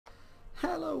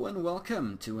Hello and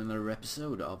welcome to another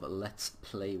episode of Let's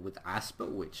Play with Aspo,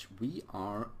 which we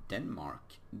are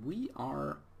Denmark. We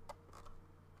are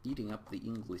eating up the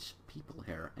English people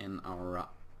here in our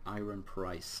Iron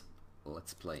Price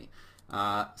Let's Play.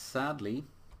 Sadly,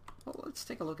 well, let's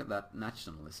take a look at that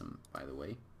nationalism, by the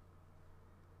way.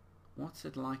 What's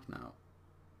it like now?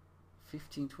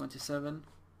 1527,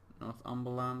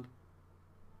 Northumberland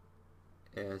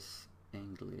is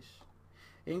English.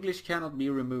 English cannot be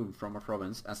removed from a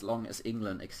province as long as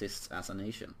England exists as a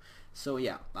nation. So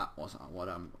yeah, that was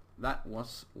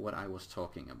what I was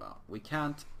talking about. We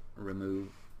can't remove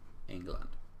England.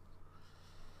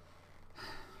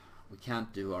 We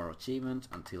can't do our achievement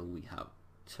until we have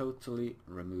totally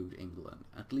removed England.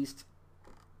 At least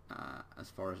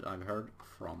as far as I've heard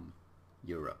from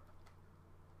Europe.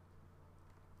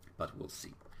 But we'll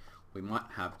see. We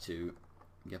might have to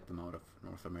get them out of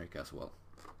North America as well.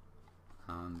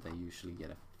 And they usually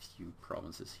get a few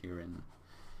provinces here in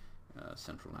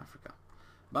Central Africa.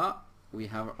 But we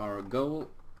have our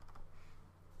goal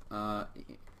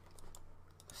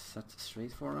set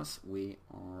straight for us. We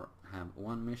have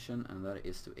one mission, and that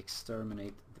is to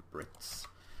exterminate the Brits.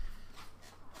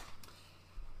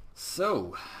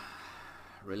 So,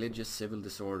 religious civil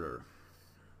disorder.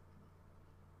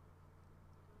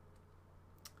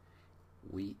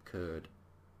 We could...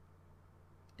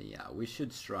 yeah, we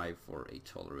should strive for a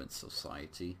tolerant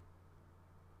society.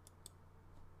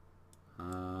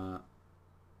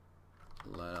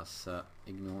 Let us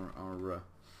ignore our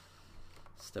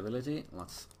stability.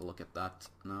 Let's look at that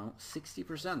now.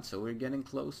 60%, so we're getting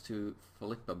close to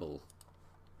flippable.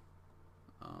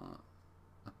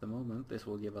 At the moment, this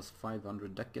will give us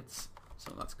 500 ducats,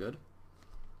 so that's good.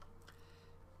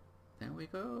 There we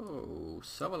go.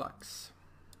 Sovalaks.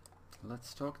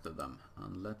 Let's talk to them,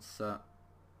 and let's...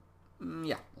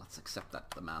 yeah, let's accept that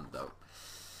demand though.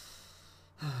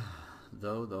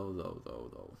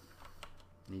 though.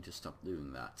 Need to stop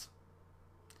doing that.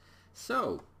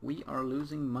 So, we are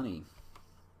losing money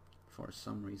for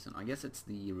some reason. I guess it's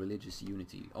the religious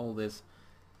unity. All this...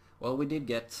 well, we did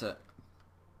get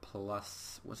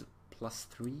plus... was it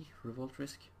 +3 revolt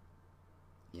risk?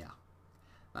 Yeah.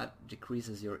 That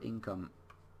decreases your income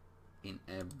in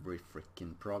every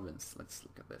freaking province. Let's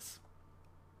look at this.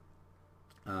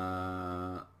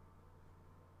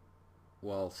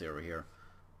 Well, 0 here,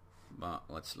 but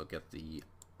let's look at the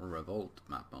revolt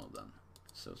map mode then.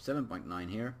 So 7.9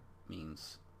 here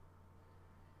means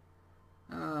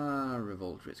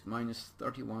revolt risk minus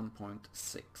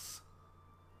 31.6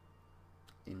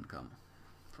 income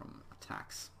from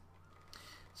attacks.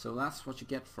 So that's what you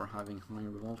get for having high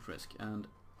revolt risk, and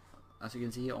as you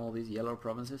can see, all these yellow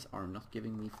provinces are not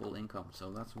giving me full income,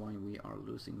 so that's why we are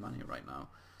losing money right now.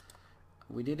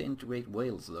 We did integrate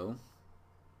Wales though,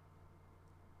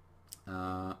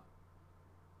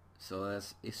 so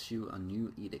let's issue a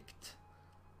new edict,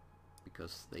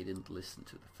 because they didn't listen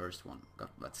to the first one.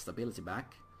 Got that stability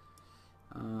back,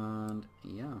 and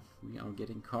yeah, we are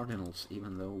getting cardinals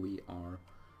even though we are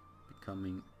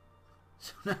becoming...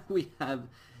 so now we have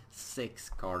 6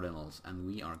 cardinals and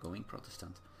we are going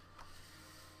Protestant.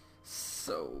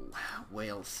 So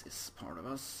Wales is part of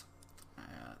us.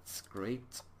 That's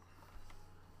great.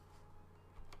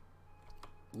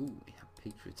 Ooh, we have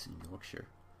patriots in Yorkshire.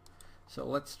 So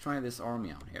let's try this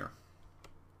army out here.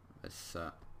 This,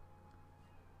 let's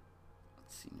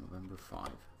see, November 5.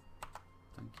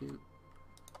 Thank you.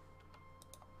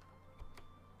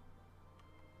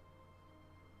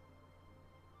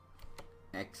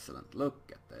 Excellent.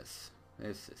 Look at this.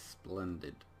 This is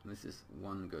splendid. This is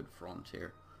one good front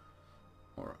here.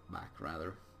 Or back,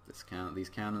 rather. These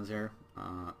cannons here.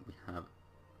 We have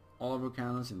all of our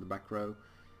cannons in the back row.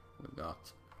 We've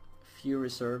got few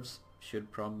reserves,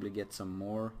 should probably get some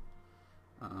more,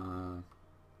 but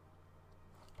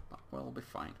we'll be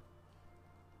fine.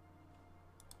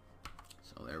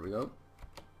 So there we go.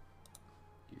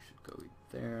 You should go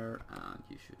there, and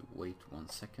you should wait 1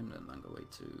 second and then go away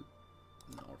to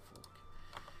Norfolk.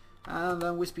 And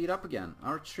then we speed up again.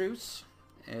 Our truce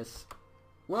is...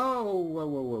 whoa,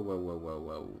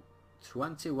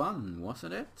 21,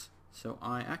 wasn't it? So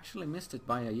I actually missed it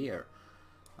by a year.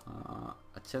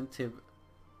 Attentive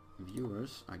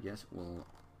viewers, I guess, will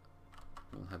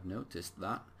have noticed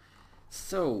that.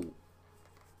 So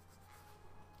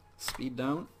speed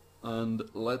down, and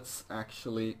let's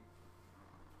actually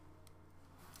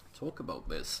talk about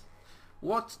this.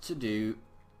 What to do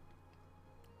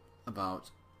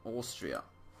about Austria?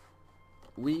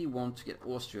 We want to get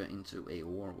Austria into a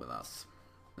war with us.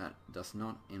 That does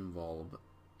not involve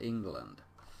England,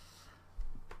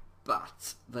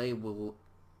 but they will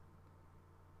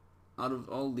out of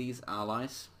all these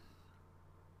allies,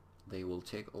 they will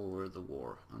take over the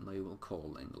war and they will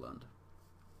call England.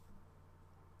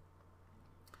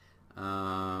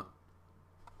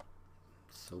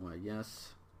 So I guess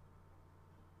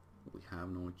we have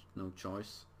no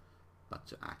choice but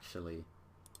to actually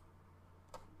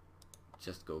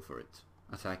just go for it,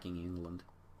 attacking England.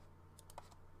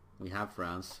 We have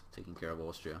France taking care of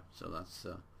Austria, so that's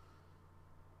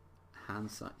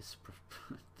Hansa is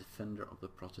defender of the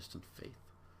Protestant faith.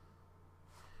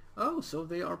 Oh, so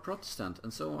they are Protestant,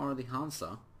 and so are the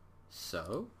Hansa.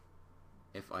 So,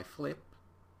 if I flip,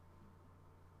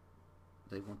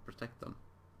 they won't protect them.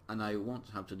 And I won't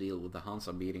have to deal with the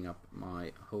Hansa beating up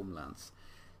my homelands.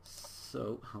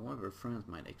 So, however, France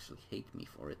might actually hate me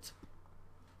for it.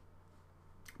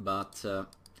 But,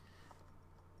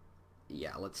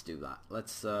 yeah, let's do that.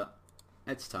 Let's,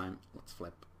 it's time. Let's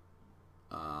flip.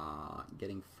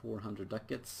 Getting 400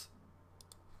 ducats.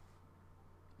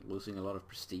 Losing a lot of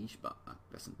prestige, but that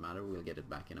doesn't matter. We'll get it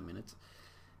back in a minute.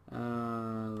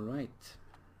 Right.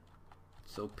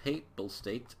 So Papal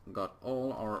State got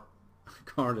all our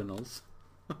cardinals.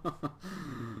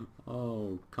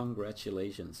 Oh,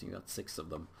 congratulations! You got 6 of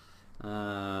them.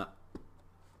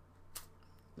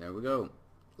 There we go.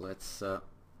 Let's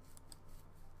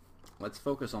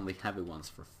focus on the heavy ones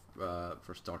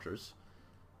for starters,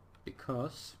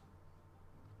 because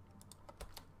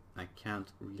I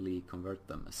can't really convert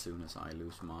them as soon as I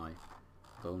lose my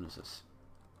bonuses.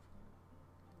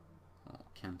 Oh,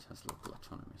 Kent has local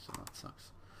autonomy, so that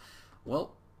sucks.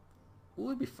 Well,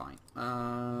 we'll be fine.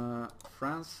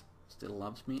 France still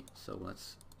loves me, so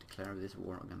let's declare this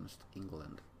war against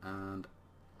England. And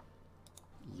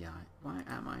yeah, why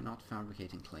am I not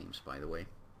fabricating claims, by the way?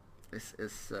 This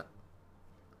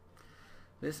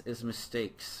is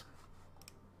mistakes.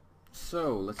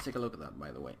 So let's take a look at that,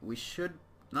 by the way. We should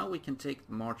now we can take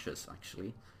marches,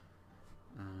 actually.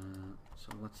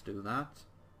 So let's do that.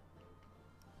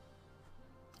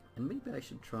 And maybe I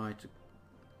should try to...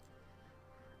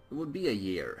 It would be a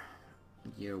year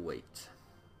wait.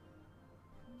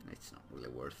 It's not really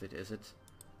worth it, is it?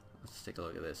 Let's take a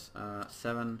look at this.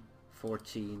 7,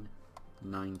 14,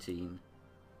 19,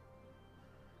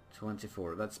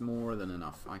 24. That's more than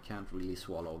enough. I can't really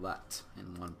swallow that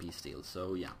in one peace deal.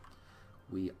 So yeah,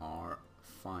 we are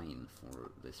fine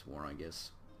for this war, I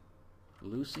guess.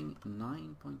 Losing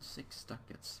 9.6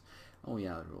 ducats. Oh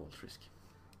yeah, they're all risky.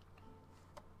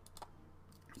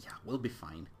 Yeah, we'll be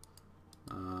fine.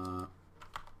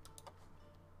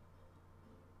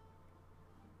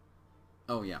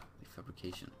 Oh yeah, the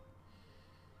fabrication.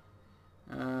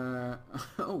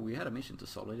 Oh, we had a mission to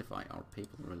solidify our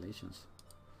papal relations.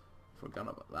 Forgot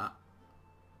about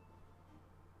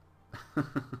that.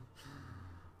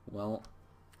 Well,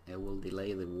 it will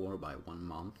delay the war by 1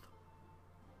 month.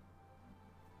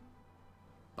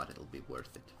 But it'll be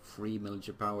worth it. Free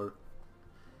military power.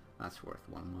 That's worth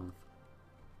 1 month.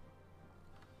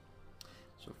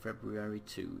 So February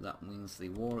 2, that means the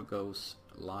war goes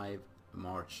live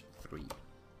March 3.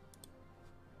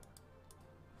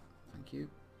 Thank you.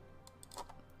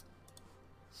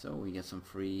 So we get some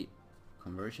free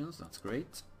conversions, that's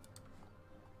great.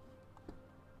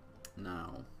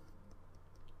 Now,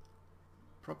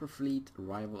 proper fleet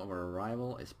rival of our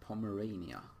rival is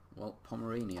Pomerania. Well,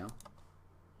 Pomerania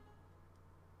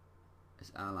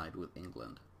is allied with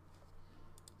England.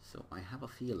 So I have a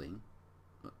feeling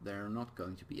that they're not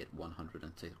going to be at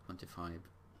 125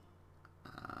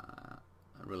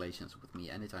 relations with me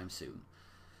anytime soon.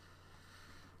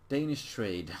 Danish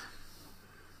trade.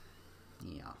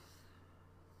 Yeah.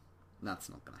 That's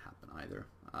not gonna happen either.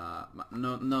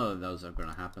 None of those are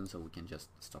gonna happen, so we can just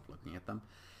stop looking at them.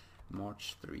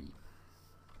 March 3.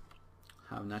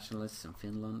 Have nationalists in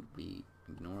Finland. We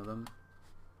ignore them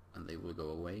and they will go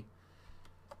away.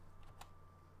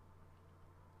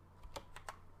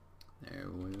 There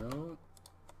we go.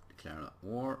 Declare that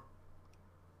war.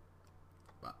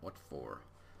 But what for?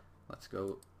 Let's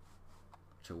go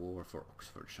to war for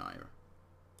Oxfordshire.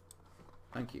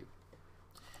 Thank you.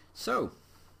 So,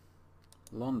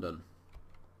 London.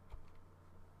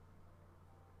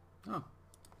 Oh,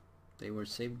 they were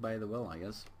saved by the well, I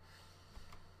guess.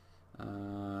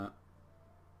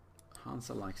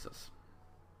 Hansa likes us.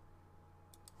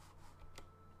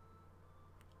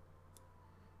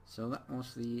 So that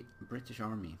was the British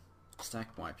army.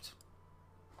 Stack wiped.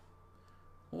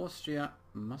 Austria,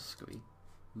 Muscovy.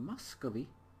 Muscovy?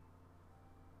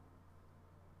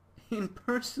 In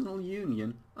personal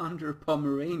union under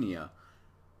Pomerania.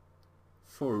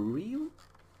 For real?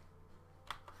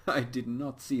 I did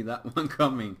not see that one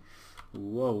coming.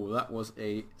 Whoa, that was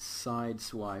a side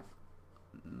swipe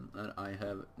that I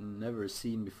have never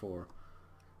seen before.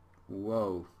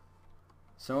 Whoa.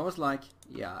 So I was like,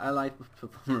 yeah, I like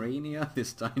Pomerania,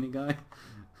 this tiny guy.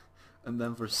 And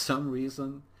then for some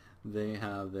reason they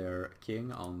have their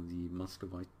king on the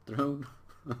Muscovite throne.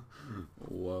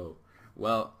 Whoa.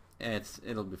 Well,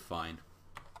 it'll be fine.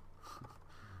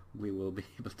 We will be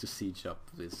able to siege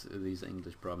up these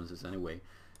English provinces anyway.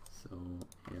 So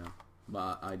yeah,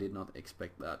 but I did not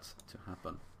expect that to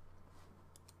happen.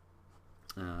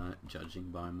 Judging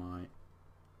by my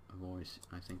voice,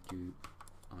 I think you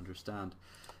understand.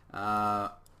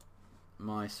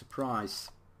 My surprise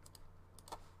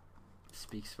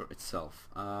speaks for itself.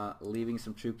 Leaving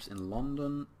some troops in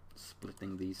London,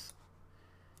 splitting these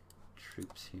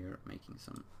troops here, making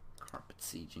some carpet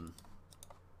sieging.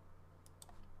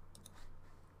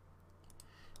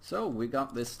 So we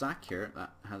got this stack here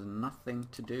that has nothing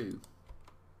to do.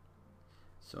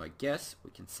 So I guess we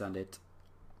can send it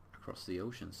across the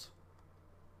oceans.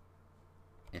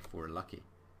 If we're lucky.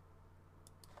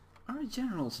 Our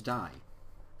generals die.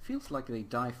 Feels like they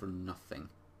die for nothing.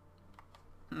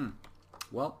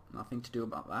 Well, nothing to do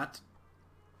about that.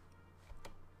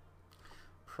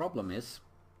 Problem is...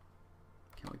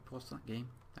 Can we pause that game?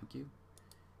 Thank you.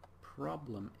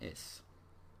 Problem is...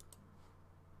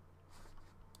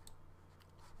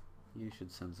 You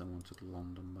should send someone to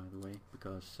London, by the way,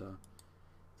 because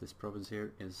this province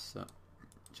here is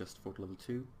just fort level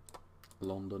 2.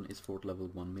 London is fort level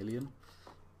 1 million.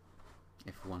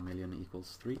 If 1 million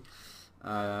equals 3.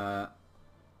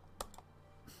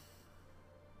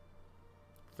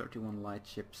 31 light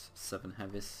ships, 7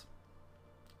 heavies,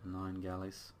 9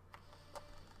 galleys.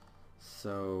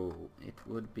 So it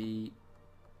would be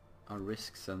a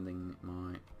risk sending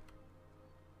my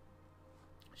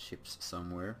ships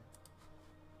somewhere.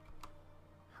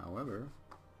 However,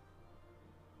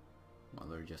 well,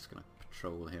 they're just gonna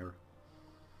patrol here,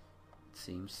 it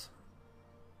seems.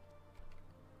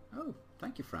 Oh,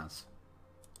 thank you, France.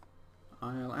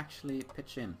 I'll actually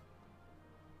pitch in,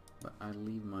 but I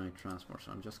leave my transport,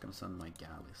 so I'm just gonna send my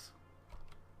galleys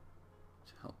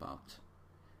to help out.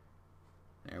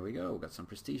 There we go, got some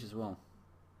prestige as well,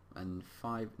 and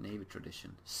 5 navy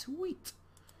tradition. Sweet.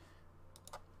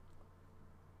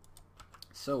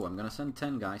 So I'm gonna send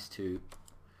 10 guys to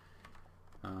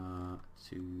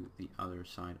the other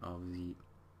side of the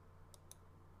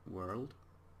world,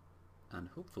 and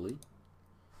hopefully,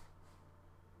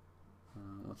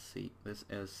 let's see, this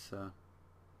is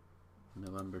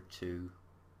November 2,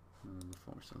 November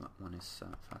 4, so that one is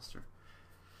faster.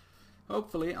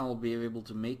 Hopefully I'll be able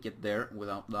to make it there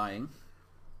without dying.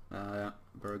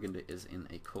 Burgundy is in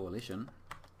a coalition,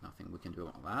 nothing we can do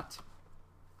about that.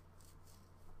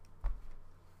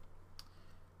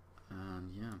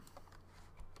 And yeah,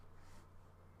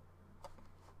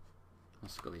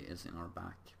 Muscovy is in our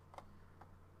back.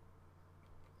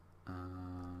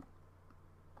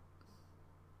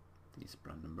 These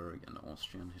Brandenburg and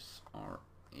Austrians are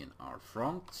in our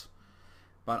front,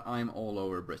 but I'm all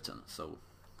over Britain, so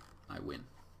I win.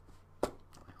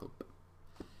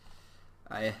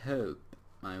 I hope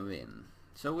I win.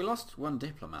 So we lost 1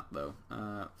 diplomat though,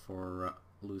 for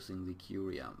losing the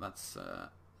Curia. That's a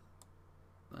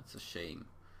shame.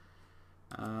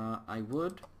 I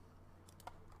would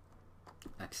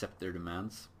accept their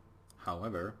demands.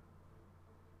 However,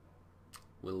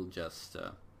 we'll just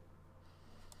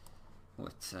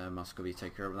let Muscovy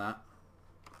take care of that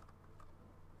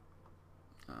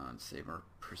and save our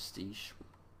prestige.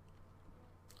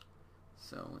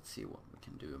 So let's see what we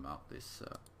can do about this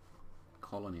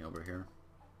colony over here.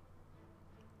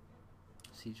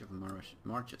 Siege of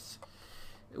Marches.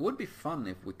 It would be fun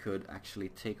if we could actually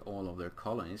take all of their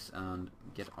colonies and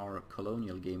get our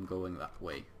colonial game going that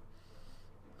way.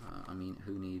 I mean,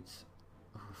 who needs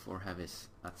 4 heavies?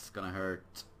 That's gonna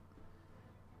hurt.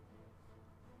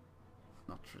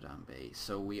 Notre Dame Bay.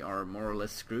 So we are more or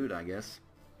less screwed, I guess.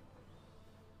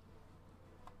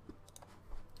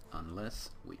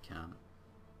 Unless we can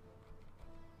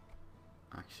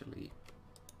actually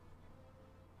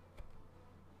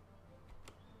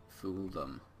fool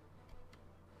them.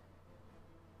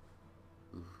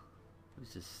 Ooh,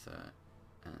 this is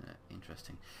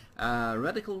interesting.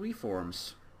 Radical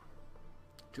reforms.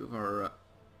 Two of our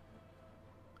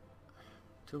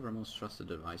most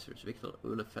trusted advisors, Victor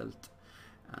Ulefelt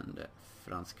and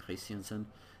Frans Christiansen,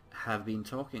 have been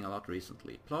talking a lot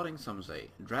recently. Plotting, some say.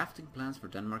 Drafting plans for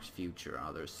Denmark's future,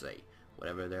 others say.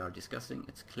 Whatever they are discussing,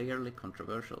 it's clearly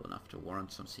controversial enough to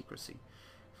warrant some secrecy.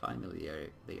 Finally,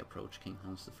 they approach King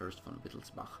Hans I von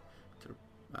Wittelsbach to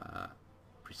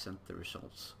present the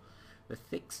results. The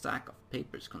thick stack of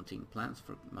papers contain plans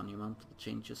for monumental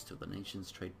changes to the nation's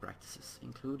trade practices,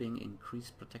 including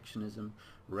increased protectionism,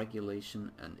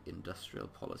 regulation and industrial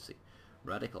policy.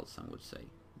 Radical, some would say.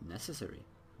 Necessary,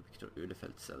 Victor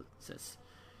Uhlefeld says.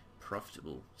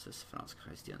 Profitable, says Franz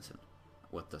Christiansen.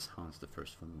 What does Hans I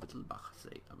von Wittelbach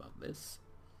say about this?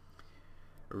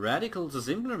 Radical to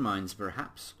simpler minds,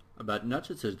 perhaps, but not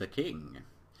to the king.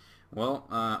 Well,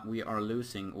 we are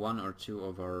losing one or two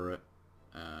of our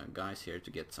guys here to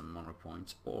get some more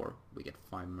points, or we get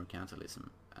 5 mercantilism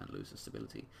and lose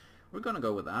stability. We're gonna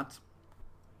go with that.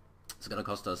 It's gonna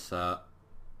cost us,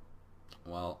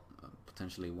 well,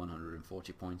 potentially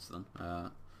 140 points then. I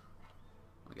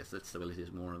guess that stability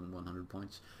is more than 100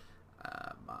 points.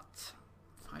 But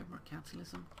 5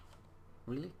 mercantilism?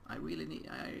 Really? I really need.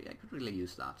 I could really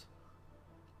use that.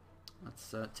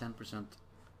 That's 10%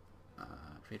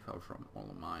 trade power from all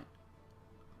of my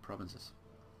provinces.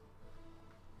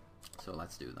 So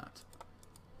let's do that.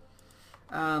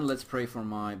 And let's pray for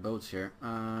my boats here.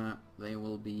 They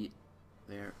will be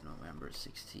there November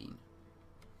 16.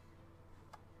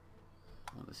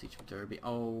 On the siege of Derby.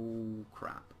 Oh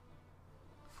crap.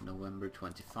 November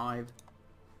 25.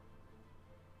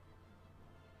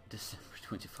 December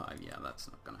 25. Yeah, that's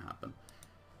not gonna happen.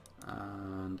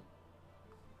 And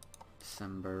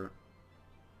December.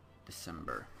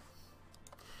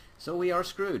 So we are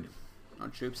screwed. Our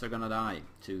troops are gonna die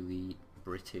to the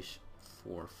British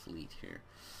 4th Fleet here.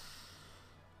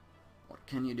 What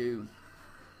can you do?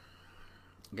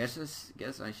 Guess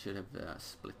I should have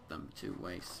split them 2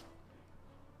 ways.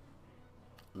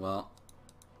 Well,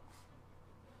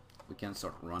 we can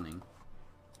start running.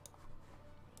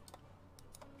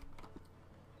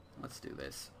 Let's do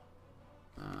this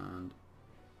and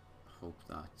hope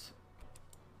that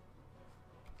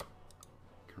I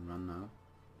can run now.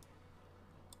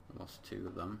 Lost 2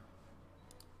 of them.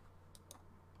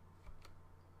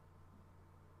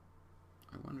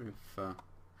 I wonder if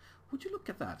would you look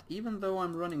at that? Even though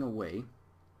I'm running away,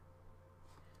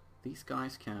 these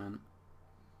guys can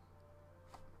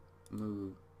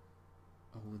move.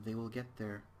 Oh, they will get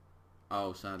there.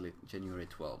 Oh, sadly, January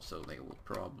 12th, so they will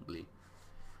probably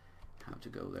have to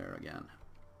go there again.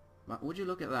 But would you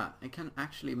look at that? It can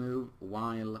actually move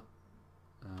while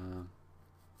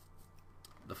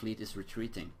the fleet is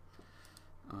retreating.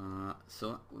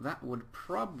 So that would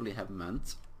probably have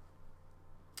meant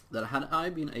that had I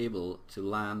been able to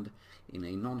land in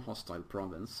a non-hostile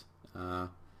province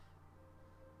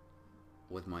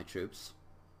with my troops,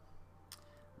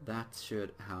 that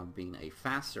should have been a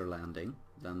faster landing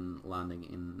than landing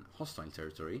in hostile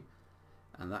territory,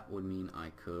 and that would mean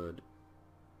I could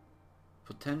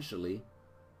potentially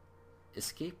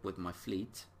escape with my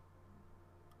fleet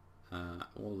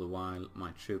all the while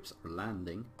my troops are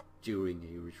landing during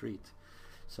a retreat.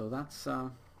 So that's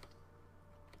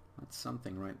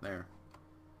something right there.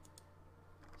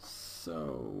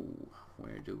 So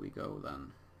where do we go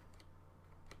then?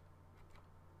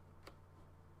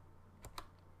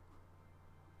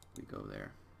 We go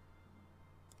there.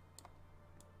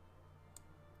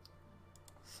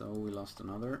 So we lost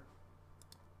another.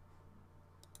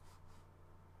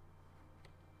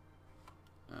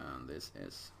 And this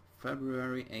is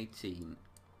February 18,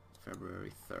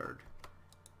 February 3rd.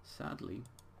 Sadly,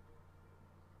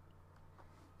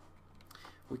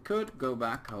 we could go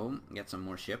back home, get some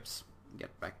more ships,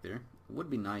 get back there. It would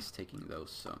be nice taking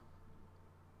those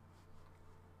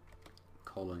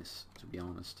colonies, to be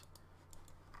honest.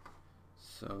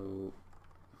 So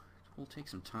it will take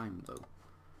some time though,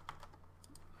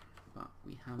 but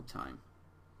we have time.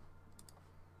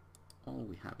 All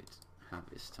we have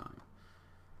is time.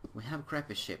 We have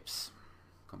crappy ships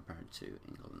compared to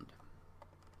England,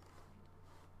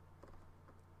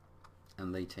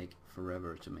 and they take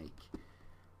forever to make,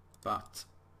 but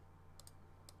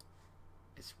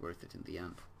it's worth it in the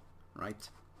end, right?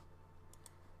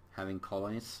 Having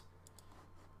colonies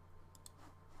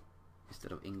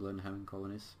instead of England having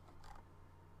colonies,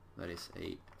 that is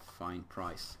a fine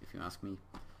price if you ask me.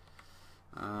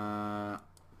 On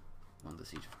the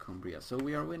siege of Cumbria, so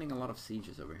we are winning a lot of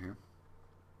sieges over here.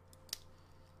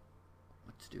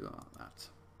 What to do about that?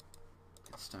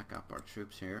 Let's stack up our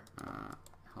troops here,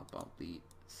 help out the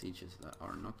sieges that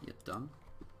are not yet done.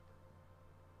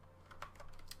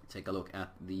 Take a look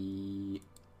at the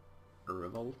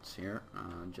revolts here,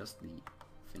 just the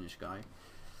Finnish guy.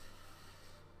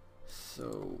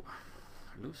 So,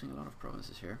 losing a lot of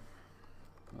provinces here.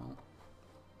 Well,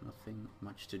 nothing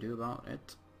much to do about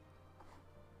it.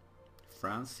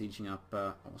 France sieging up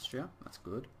Austria, that's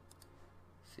good.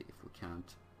 See if we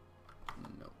can't.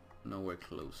 No, nowhere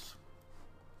close.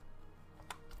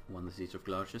 Won the siege of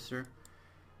Gloucester.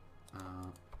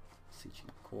 Sieging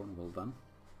of Cornwall done.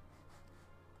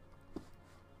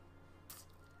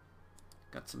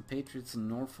 Got some patriots in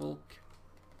Norfolk.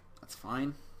 That's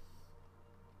fine.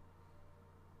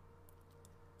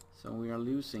 So we are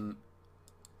losing...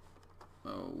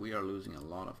 Oh, we are losing a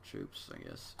lot of troops, I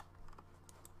guess.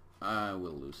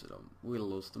 We'll lose it all. We'll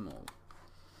lose them all.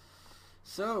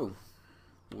 So,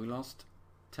 we lost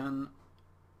 10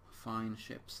 fine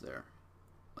ships there.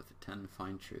 With 10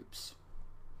 fine troops.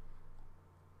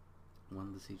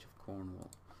 Won the siege of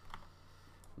Cornwall.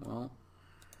 Well,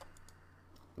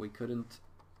 we couldn't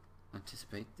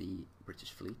anticipate the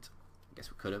British fleet. I guess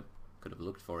we could have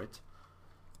looked for it,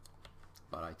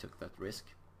 but I took that risk.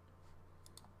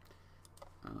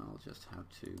 I'll just have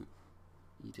to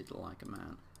eat it like a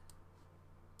man.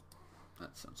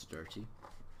 That sounds dirty.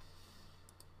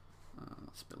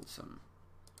 Let's build some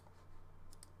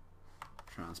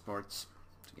transports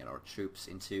to get our troops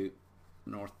into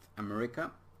North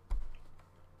America.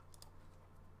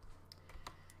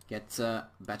 Get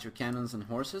better cannons and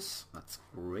horses. That's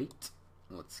great.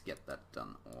 Let's get that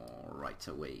done right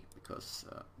away, because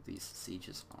these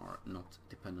sieges are not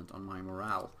dependent on my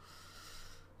morale.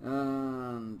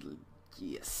 And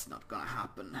yes, not gonna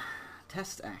happen.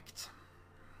 Test Act.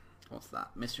 What's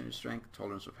that? Missionary strength,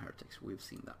 tolerance of heretics. We've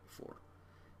seen that before.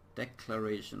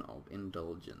 Declaration of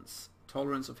indulgence.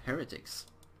 Tolerance of heretics.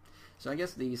 So I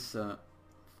guess these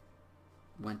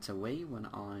went away when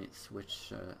I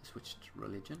switched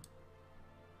religion.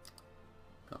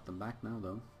 Got them back now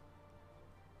though.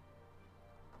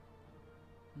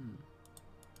 Yeah.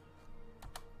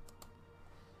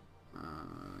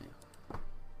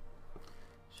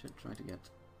 Should try to get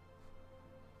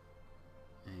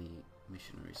a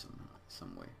missionary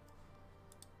some way.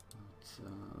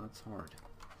 But that's hard.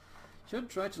 Should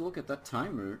try to look at that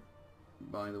timer,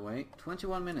 by the way.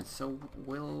 21 minutes, so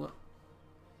we'll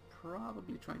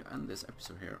probably try to end this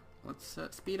episode here. Let's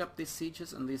speed up these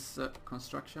sieges and this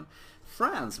construction.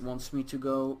 France wants me to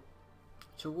go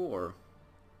to war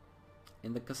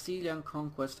in the Castilian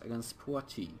conquest against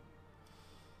Poitiers.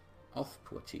 Of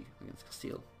Poitiers against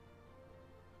Castile.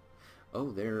 Oh,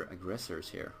 they're aggressors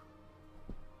here.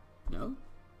 No?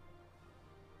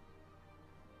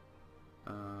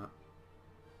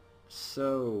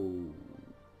 So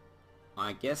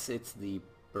I guess it's the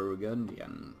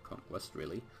Burgundian conquest,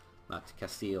 really, that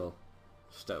Castile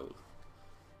stole,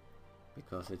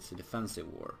 because it's a defensive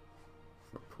war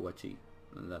for Poitiers,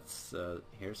 and that's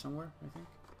here somewhere, I think.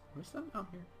 Where's that? Oh,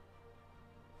 here.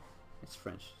 It's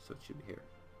French, so it should be here.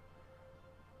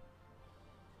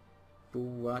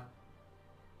 Poitiers.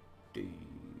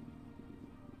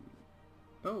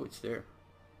 Oh, it's there.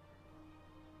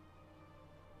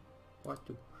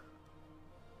 Poitiers.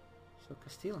 So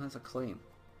Castile has a claim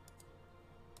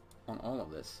on all of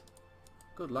this.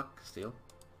 Good luck, Castile.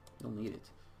 You'll need it.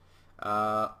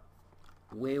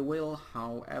 We will,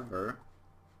 however,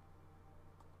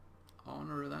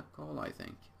 honor that call, I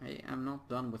think. I am not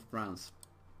done with France.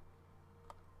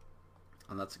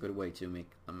 And that's a good way to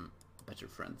make them better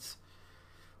friends.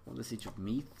 Well, the siege of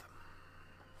Meath.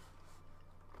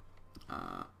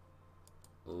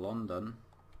 London.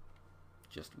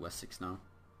 Just Wessex now.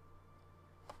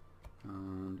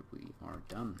 And we are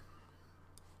done.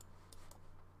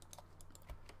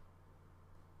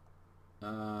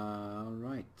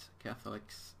 Right,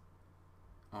 Catholics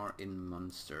are in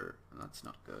Munster. That's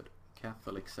not good.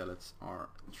 Catholic zealots are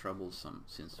troublesome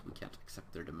since we can't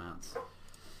accept their demands.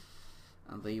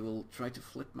 And they will try to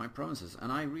flip my provinces.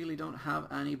 And I really don't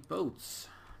have any boats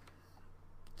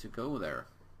to go there.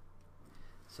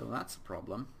 So that's a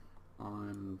problem.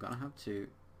 I'm going to have to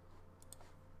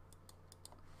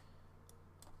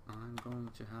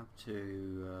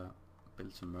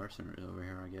build some mercenaries over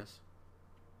here, I guess.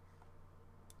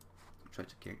 Try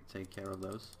to take care of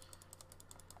those.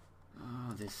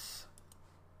 This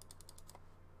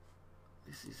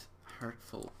is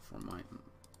hurtful for my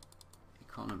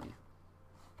economy.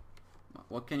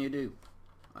 What can you do?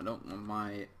 I don't want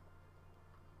my...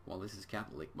 Well, this is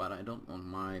Catholic, but I don't want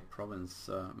my province,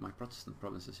 my Protestant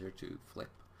provinces here to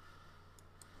flip.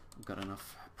 I've got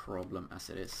enough problem as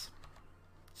it is.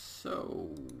 So,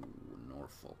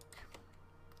 Norfolk,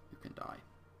 you can die.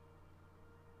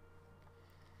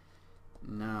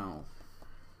 Now,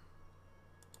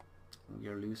 we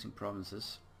are losing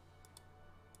provinces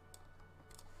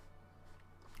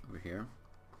over here.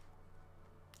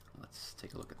 Let's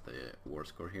take a look at the war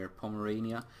score here.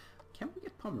 Pomerania. Can we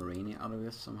get Pomerania out of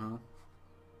this somehow?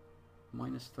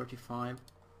 Minus 35.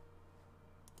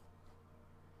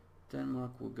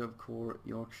 Denmark will give core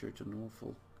Yorkshire to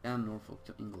Norfolk and Norfolk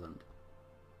to England.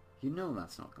 You know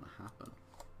that's not going to happen.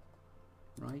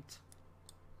 right?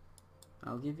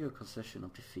 I'll give you a concession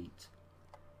of defeat.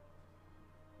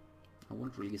 I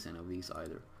won't release any of these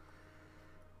either.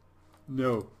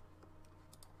 No.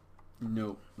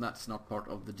 No, that's not part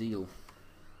of the deal.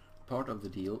 Part of the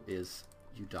deal is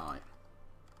you die.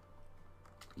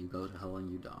 You go to hell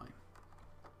and you die.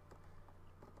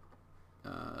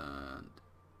 And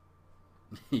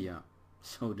yeah,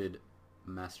 so did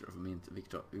Master of Mint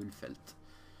Victor Ulfeldt.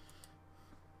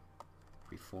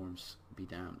 Reforms be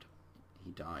damned.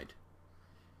 He died.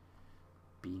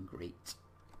 Being great.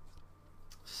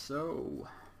 So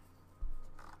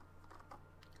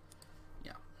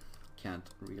yeah, can't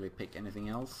really pick anything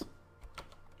else.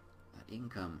 That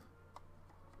income.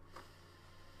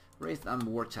 Raised and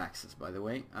war taxes, by the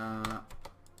way.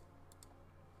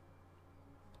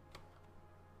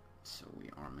 So we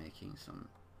are making some.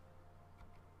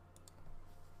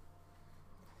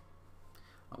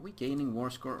 Are we gaining war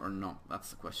score or not?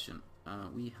 That's the question.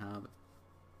 We have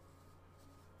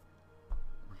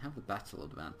the battle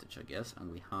advantage, I guess,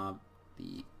 and we have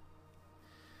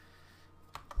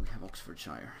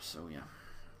Oxfordshire. So yeah,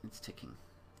 it's ticking.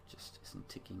 Just isn't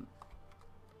ticking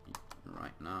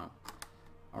right now.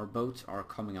 Our boats are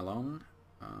coming along.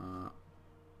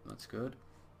 That's good.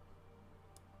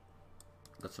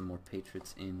 Got some more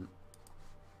patriots in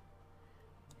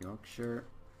Yorkshire.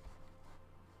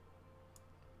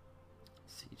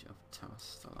 Siege of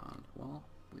Tavastaland. Well,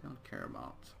 we don't care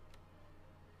about.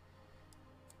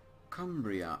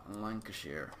 Cumbria,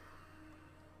 Lancashire.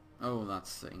 Oh,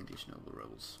 that's the English noble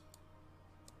rebels.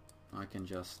 I can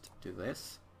just do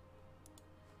this.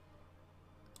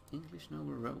 English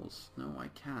noble rebels. No, I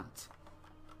can't.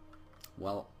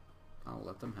 Well, I'll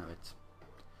let them have it.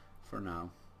 For now.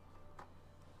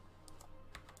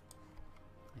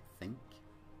 I think.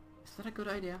 Is that a good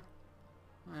idea?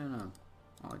 I don't know.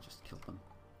 I'll just kill them.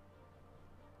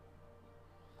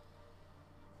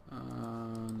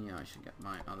 Yeah, I should get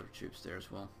my other troops there as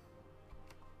well.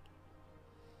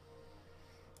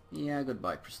 Yeah,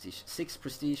 goodbye prestige. 6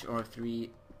 prestige or 3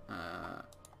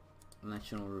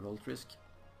 national revolt risk.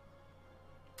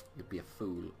 You'd be a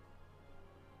fool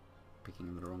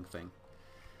picking the wrong thing.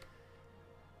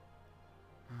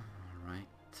 Alright.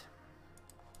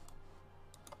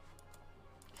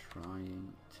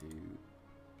 Trying to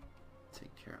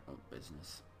take care of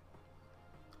business.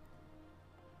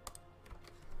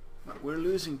 But we're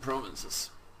losing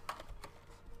provinces.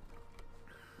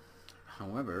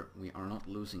 However, we are not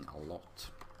losing a lot.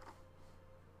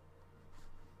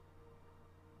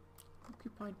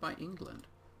 Occupied by England.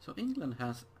 So England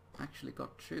has actually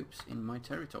got troops in my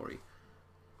territory.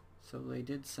 So they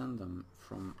did send them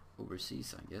from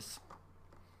overseas, I guess.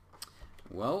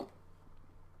 Well,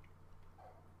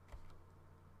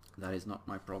 that is not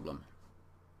my problem.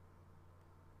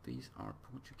 These are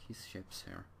Portuguese ships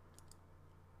here.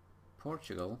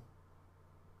 Portugal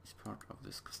is part of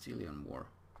this Castilian war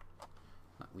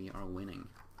that we are winning,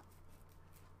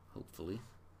 hopefully.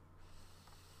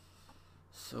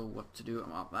 So what to do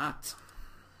about that?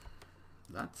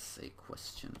 That's a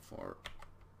question for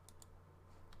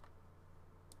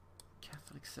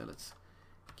Catholic zealots.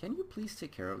 Can you please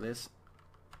take care of this?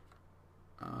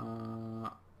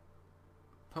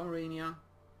 Pomerania,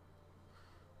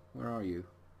 where are you?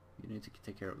 You need to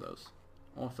take care of those.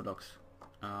 Orthodox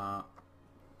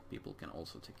people can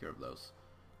also take care of those.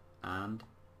 And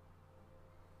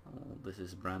oh, this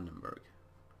is Brandenburg.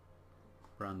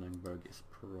 Brandenburg is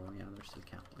pro, yeah, they're still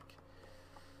Catholic.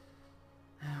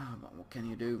 But what can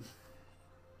you do?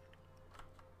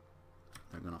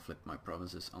 They're gonna flip my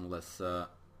provinces unless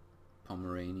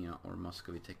Pomerania or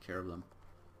Muscovy take care of them.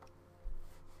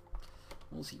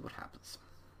 We'll see what happens.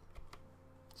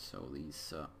 So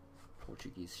these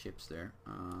Portuguese ships there,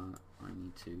 I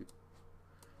need to.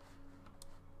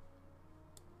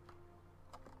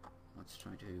 Let's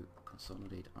try to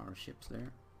consolidate our ships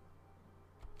there.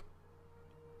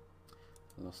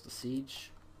 Lost the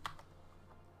siege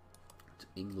to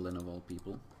England of all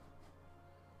people.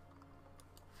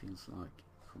 Feels like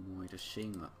quite a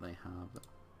shame that they have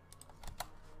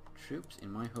troops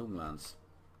in my homelands.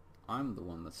 I'm the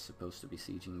one that's supposed to be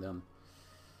sieging them.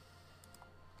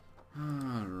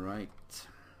 Alright.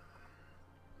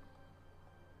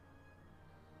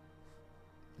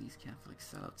 These Catholic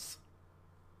zealots,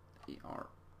 they are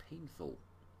painful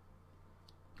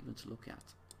even to look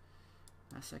at.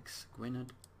 Essex,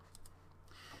 Gwynedd.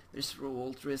 This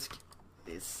revolt risk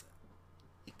is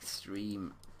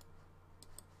extreme,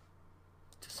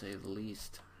 to say the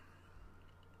least.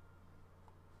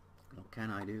 What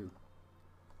can I do?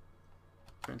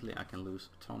 Apparently I can lose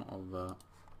a ton of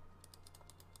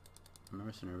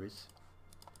mercenaries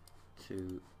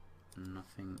to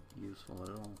nothing useful at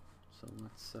all. So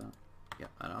let's get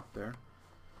that up there.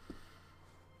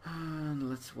 And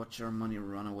let's watch our money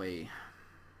run away.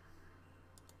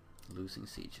 Losing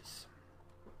sieges.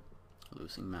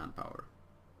 Losing manpower.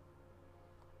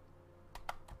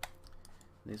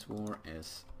 This war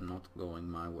is not going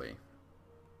my way.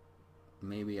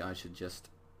 Maybe I should just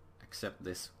accept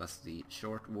this as the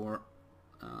short war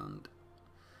and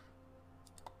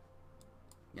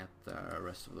get the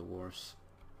rest of the wars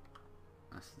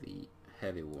as the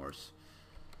heavy wars.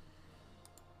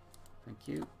 Thank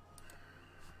you.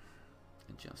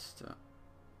 And just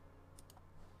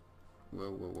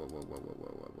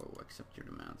whoa, accept your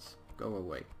demands. Go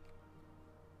away.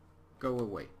 Go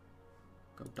away.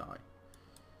 Go die.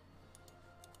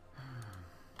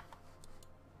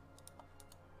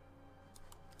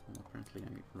 Well, apparently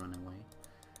I run away.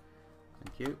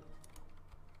 Thank you.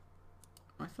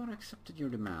 I thought I accepted your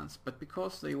demands, but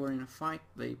because they were in a fight,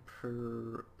 they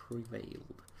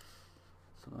prevailed.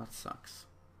 So that sucks.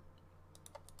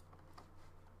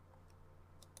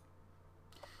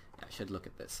 Yeah, I should look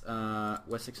at this.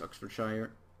 Wessex,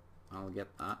 Oxfordshire. I'll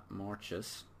get that.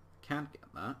 Marches. Can't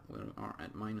get that. We are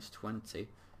at -20.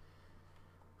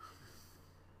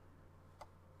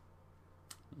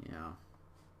 Yeah.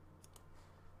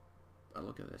 But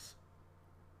look at this.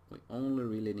 We only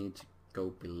really need to go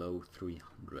below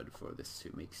 300 for this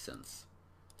to make sense.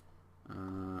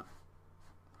 I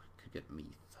could get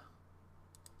Meath.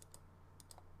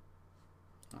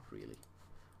 Not really.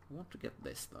 I want to get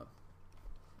this though.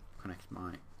 Connect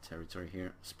my territory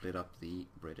here. Split up the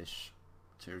British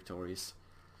territories.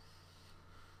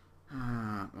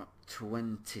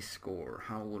 20 score.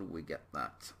 How would we get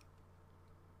that?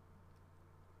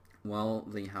 Well,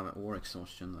 they have a war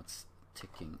exhaustion that's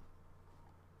ticking.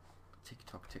 Tick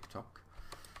tock, tick tock.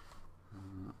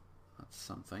 That's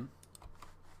something.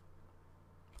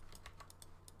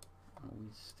 Are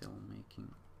we still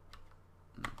making?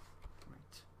 No,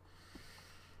 great.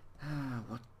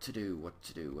 What to do? What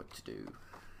to do? What to do?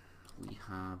 We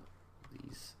have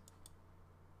these.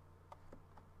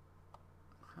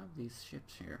 Have these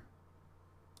ships here.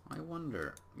 I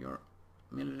wonder. Your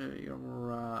military. Your.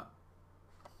 Well,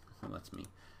 that's me.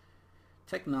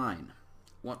 Tech 9.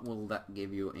 What will that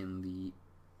give you in the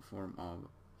form of...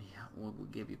 Yeah, what will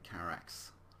give you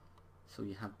Carax? So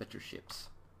you have better ships.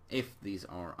 If these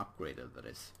are upgraded, that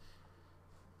is.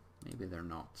 Maybe they're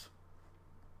not.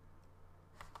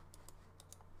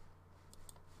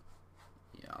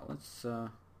 Yeah, let's... No,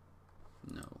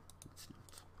 let's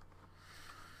not.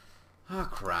 Ah,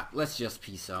 crap. Let's just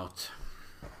peace out.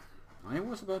 I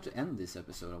was about to end this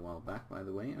episode a while back, by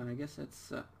the way, and I guess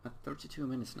it's at 32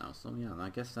 minutes now, so yeah, I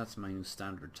guess that's my new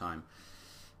standard time.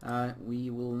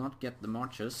 We will not get the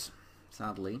marches,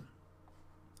 sadly.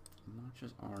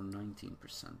 Marches are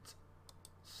 19%,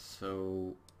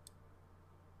 so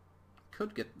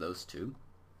could get those two.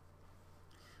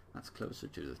 That's closer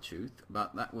to the truth,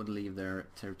 but that would leave their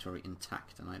territory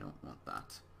intact, and I don't want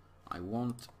that. I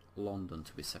want London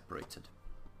to be separated.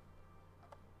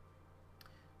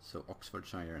 So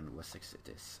Oxfordshire and Wessex it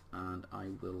is, and I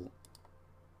will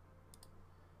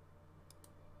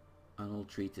annul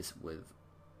treaties with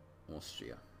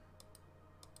Austria.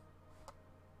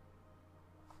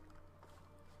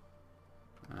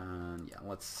 And yeah,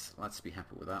 let's be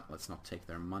happy with that. Let's not take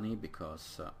their money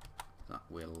because that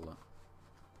will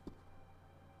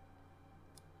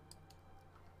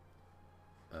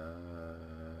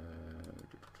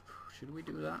should we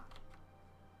do that?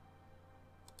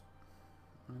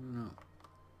 I don't know.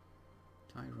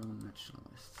 Tyrone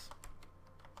nationalists.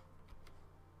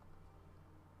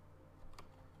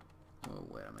 Oh,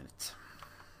 wait a minute.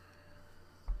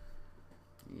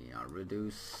 Yeah,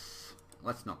 reduce.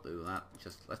 Let's not do that.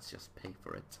 Let's just pay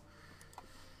for it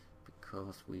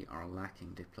because we are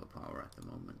lacking diplo power at the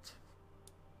moment.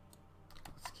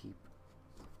 Let's keep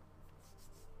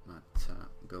that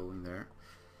going there.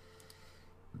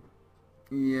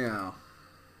 Yeah.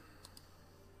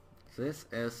 This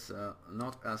is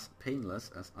not as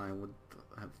painless as I would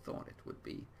have thought it would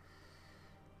be.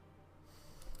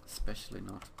 Especially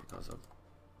not because of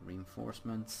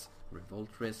reinforcements,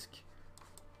 revolt risk,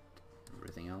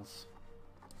 everything else.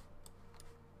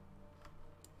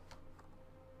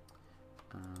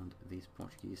 And these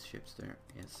Portuguese ships there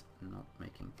is not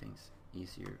making things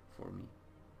easier for me.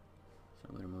 So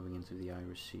we're moving into the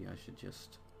Irish Sea. I should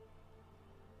just...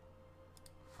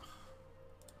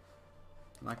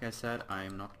 Like I said, I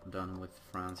am not done with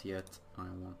France yet. I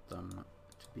want them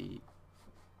to be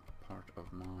part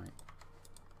of my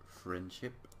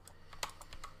friendship.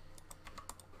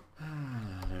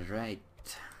 Right.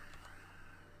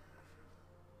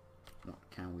 What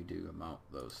can we do about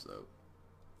those though?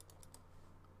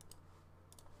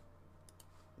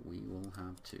 We will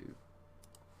have to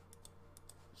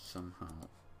somehow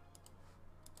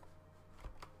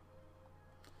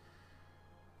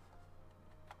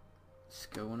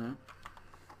Skåne.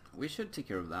 We should take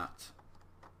care of that.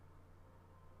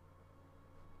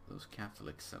 Those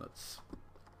Catholic zealots.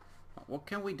 What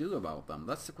can we do about them?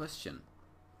 That's the question.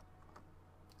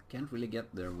 Can't really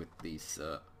get there with these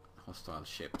hostile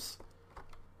ships.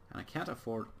 And I can't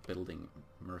afford building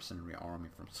mercenary army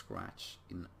from scratch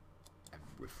in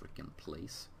every freaking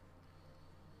place.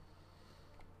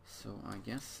 So I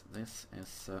guess this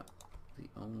is the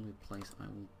only place I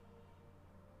will...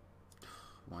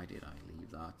 Why did I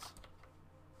leave that?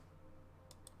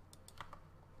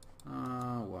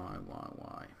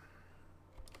 Why?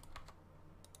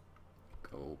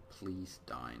 Go, please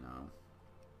die now.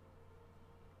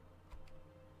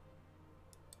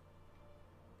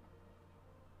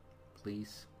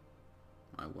 Please.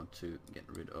 I want to get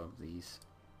rid of these.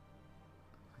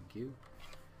 Thank you.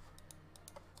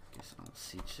 Guess I'll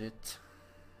siege it.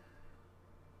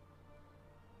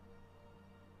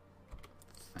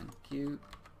 Thank you.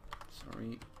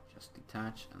 Sorry, just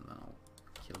detach and then I'll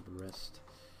kill the rest.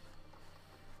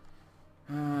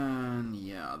 And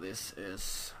yeah, this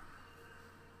is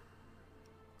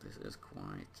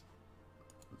quite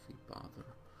the bother.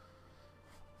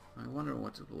 I wonder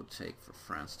what it would take for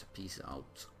France to peace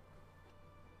out.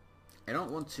 I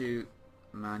don't want to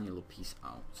manually peace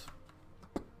out.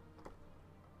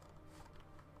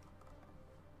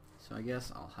 So I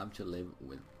guess I'll have to live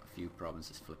with a few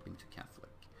provinces flipping to Catholic.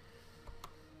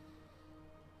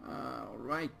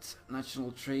 Alright,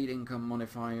 national trade income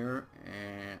modifier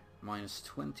minus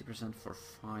 20% for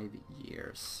 5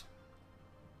 years.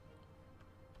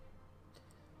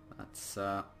 That's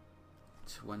 20%.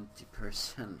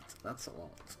 That's a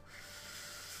lot.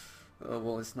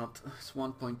 Well, it's not. It's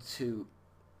 1.2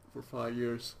 for 5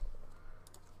 years.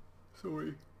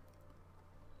 Sorry.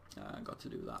 I got to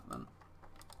do that then.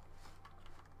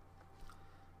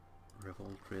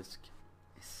 Revolt risk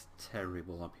is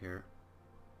terrible up here.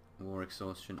 War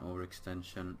exhaustion,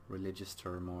 overextension, religious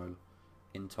turmoil,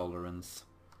 intolerance,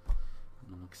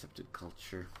 non-accepted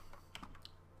culture.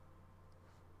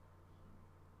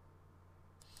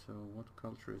 So what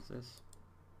culture is this?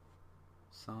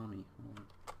 Sami, oh,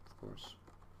 of course.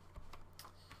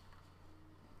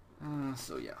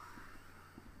 So yeah.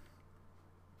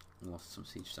 Lost some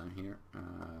siege down here.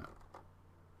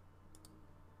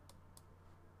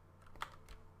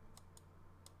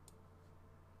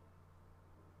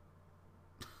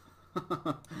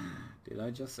 Did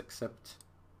I just accept?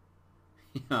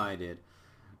 Yeah, I did.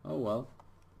 Oh well.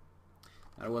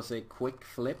 That was a quick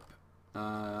flip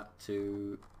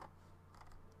to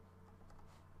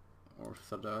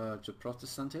to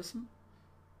Protestantism.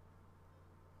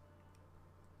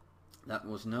 That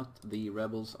was not the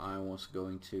rebels I was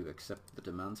going to accept the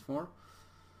demands for.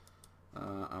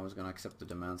 I was going to accept the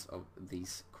demands of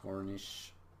these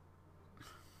Cornish.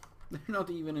 They're not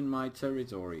even in my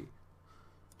territory.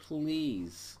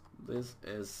 Please, this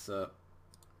is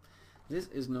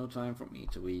no time for me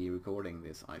to be recording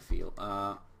this, I feel.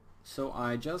 So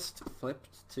I just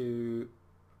flipped to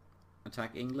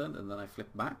attack England and then I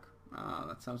flipped back.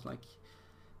 That sounds like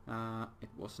it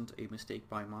wasn't a mistake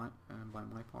by my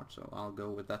part, so I'll go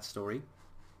with that story.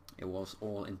 It was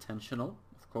all intentional,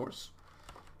 of course.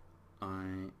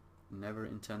 I never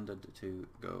intended to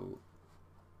go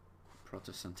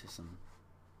Protestantism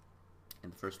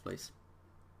in the first place.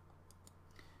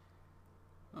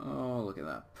 Oh, look at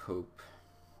that Pope.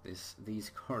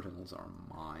 These cardinals are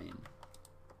mine.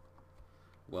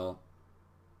 Well,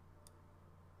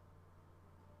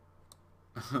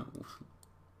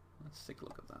 let's take a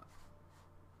look at that.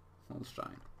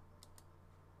 Holstein.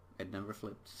 It never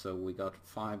flipped, so we got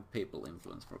 5 papal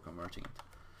influence for converting it.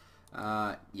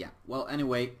 Yeah, well,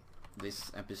 anyway, this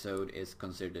episode is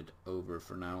considered over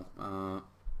for now.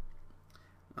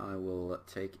 I will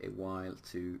take a while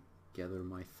to gather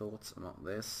my thoughts about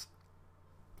this,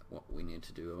 what we need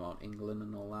to do about England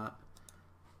and all that.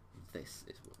 This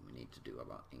is what we need to do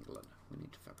about England. We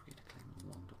need to fabricate a claim on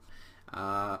London.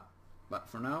 But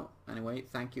for now, anyway,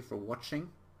 thank you for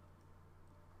watching.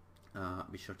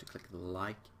 Be sure to click the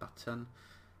like button,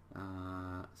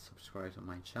 subscribe to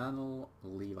my channel,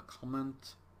 leave a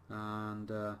comment,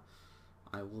 and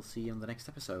I will see you in the next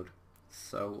episode.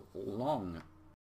 So long!